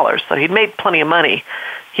 million, so he'd made plenty of money.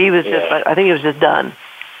 He was I think he was just done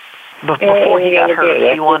before he got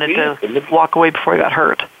hurt. He wanted to walk away before he got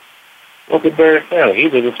hurt. Look at Barry Sanders. He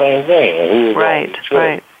did the same thing. Right.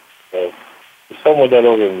 So it's somewhat that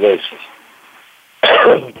organization.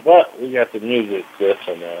 But we got the music, Chris,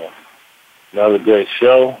 and another great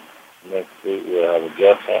show. Next week we'll have a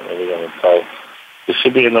guest on, and we're going to talk It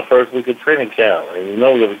should be in the first week of training camp. And you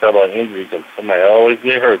know we're going to talk about injuries because somebody always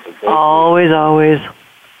get hurt. Always.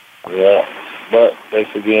 Yeah. But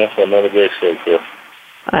thanks again for another great show, Chris.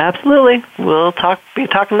 Absolutely. We'll be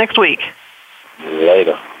talking next week.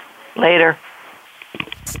 Later.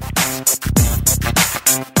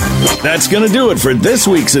 That's going to do it for this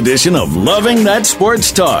week's edition of Loving That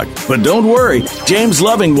Sports Talk. But don't worry, James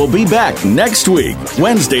Loving will be back next week,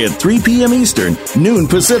 Wednesday at 3 p.m. Eastern, noon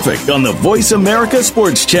Pacific, on the Voice America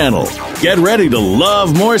Sports Channel. Get ready to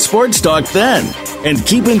love more sports talk then. And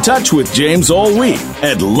keep in touch with James all week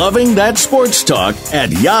at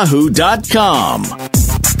lovingthatsportstalk@yahoo.com.